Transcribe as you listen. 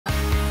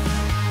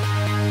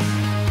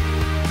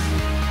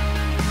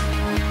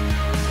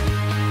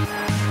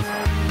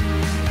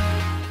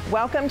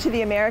Welcome to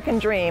the American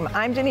Dream.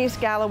 I'm Denise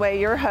Galloway,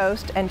 your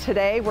host, and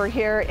today we're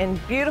here in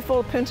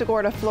beautiful Punta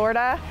Gorda,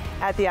 Florida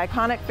at the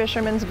iconic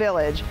Fisherman's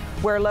Village,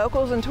 where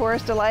locals and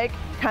tourists alike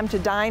come to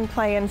dine,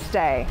 play, and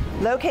stay.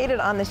 Located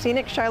on the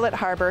scenic Charlotte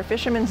Harbor,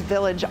 Fisherman's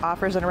Village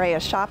offers an array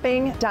of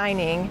shopping,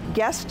 dining,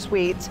 guest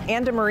suites,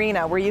 and a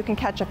marina where you can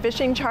catch a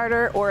fishing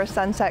charter or a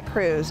sunset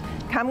cruise.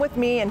 Come with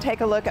me and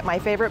take a look at my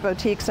favorite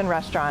boutiques and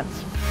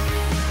restaurants.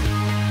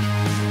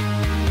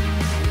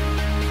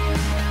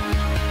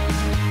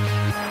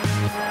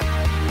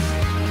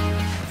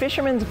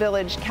 Fisherman's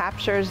Village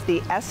captures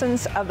the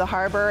essence of the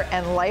harbor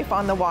and life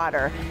on the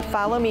water.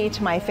 Follow me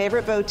to my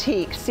favorite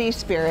boutique, Sea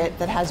Spirit,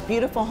 that has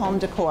beautiful home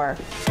decor.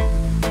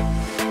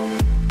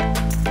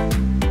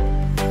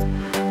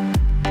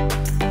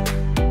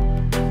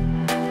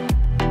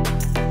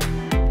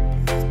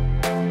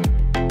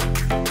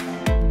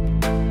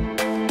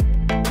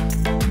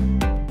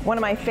 One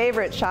of my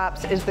favorite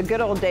shops is the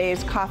Good Old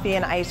Days Coffee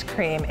and Ice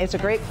Cream. It's a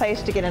great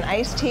place to get an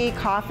iced tea,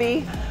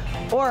 coffee,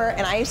 or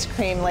an ice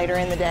cream later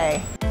in the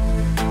day.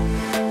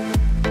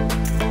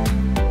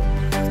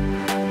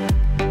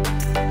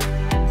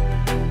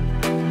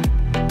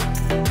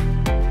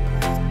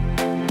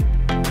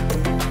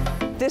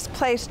 This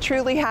place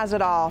truly has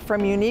it all,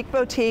 from unique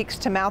boutiques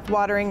to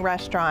mouth-watering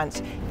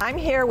restaurants. I'm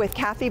here with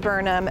Kathy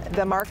Burnham,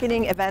 the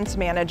marketing events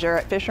manager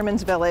at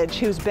Fisherman's Village,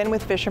 who's been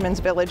with Fisherman's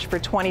Village for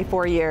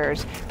 24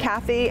 years.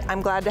 Kathy,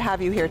 I'm glad to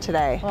have you here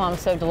today. Well, I'm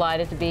so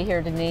delighted to be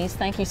here, Denise.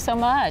 Thank you so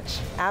much.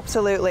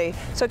 Absolutely.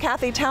 So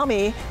Kathy, tell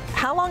me,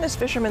 how long has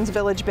Fisherman's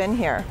Village been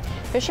here?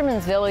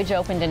 Fisherman's Village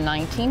opened in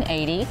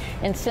 1980,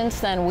 and since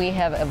then we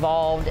have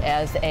evolved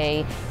as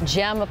a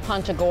gem of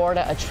Punta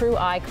Gorda, a true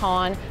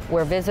icon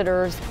where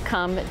visitors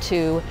come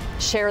to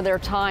share their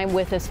time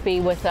with us, be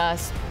with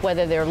us,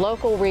 whether they're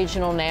local,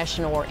 regional,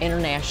 national, or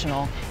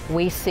international.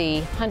 We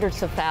see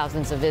hundreds of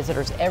thousands of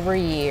visitors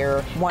every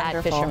year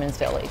at Fisherman's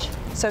Village.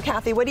 So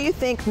Kathy, what do you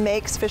think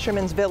makes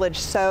Fisherman's Village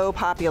so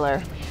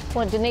popular?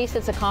 Well, Denise,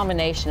 it's a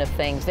combination of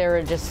things. There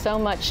are just so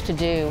much to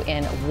do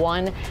in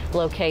one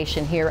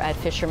location here at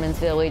Fisherman's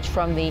Village,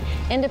 from the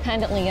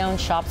independently owned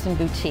shops and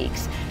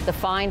boutiques, the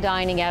fine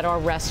dining at our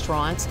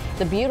restaurants,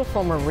 the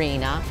beautiful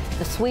marina,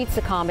 the suites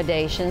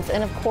accommodations,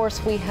 and of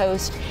course we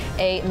host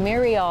a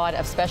myriad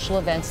of special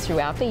events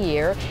throughout the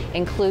year,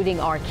 including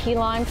our Key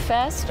Lime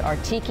Fest, our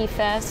Tiki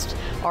Fest,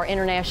 our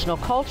International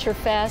Culture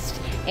Fest,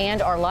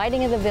 and our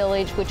Lighting of the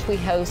Village, which we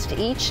host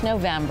each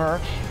November,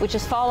 which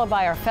is followed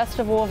by our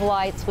Festival of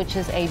Lights, which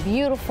is a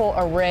beautiful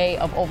array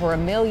of over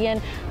 1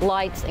 million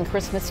lights and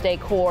Christmas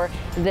decor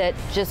that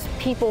just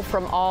people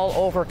from all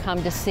over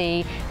come to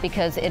see,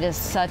 because it is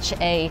such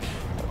a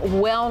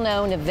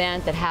well-known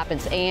event that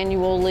happens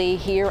annually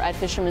here at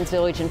Fisherman's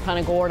Village in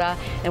Punta Gorda,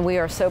 and we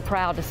are so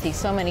proud to see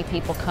so many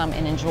people come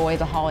and enjoy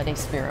the holiday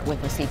spirit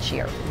with us each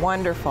year.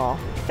 Wonderful.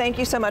 Thank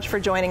you so much for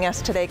joining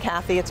us today,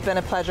 Kathy. It's been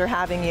a pleasure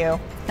having you.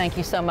 Thank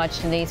you so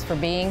much, Denise, for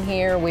being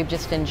here. We've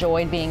just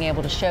enjoyed being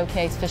able to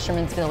showcase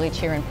Fisherman's Village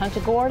here in Punta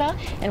Gorda,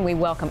 and we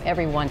welcome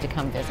everyone to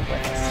come visit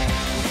with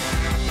us.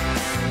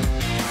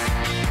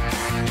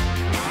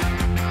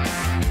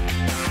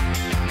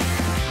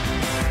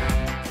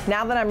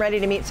 Now that I'm ready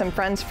to meet some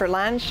friends for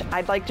lunch,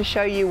 I'd like to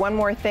show you one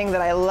more thing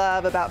that I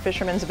love about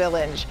Fisherman's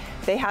Village.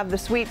 They have the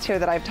suites here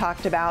that I've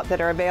talked about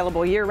that are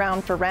available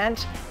year-round for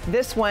rent.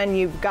 This one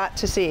you've got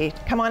to see.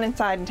 Come on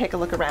inside and take a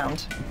look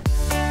around.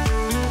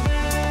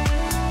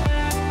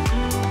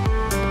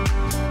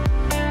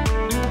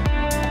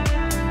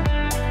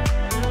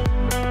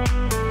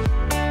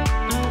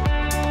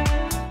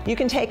 You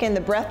can take in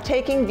the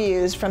breathtaking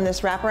views from this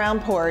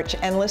wraparound porch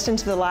and listen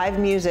to the live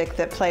music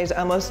that plays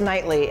almost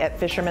nightly at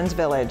Fisherman's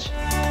Village.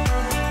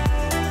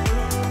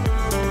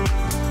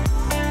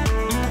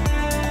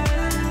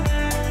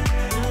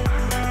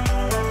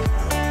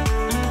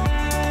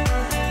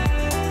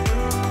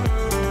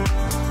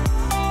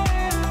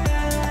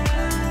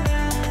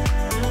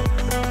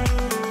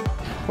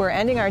 We're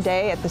ending our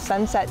day at the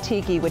Sunset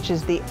Tiki, which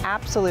is the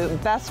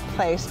absolute best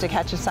place to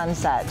catch a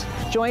sunset.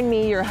 Join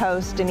me, your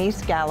host,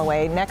 Denise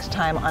Galloway, next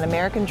time on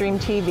American Dream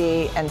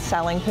TV and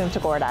Selling Punta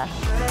Gorda.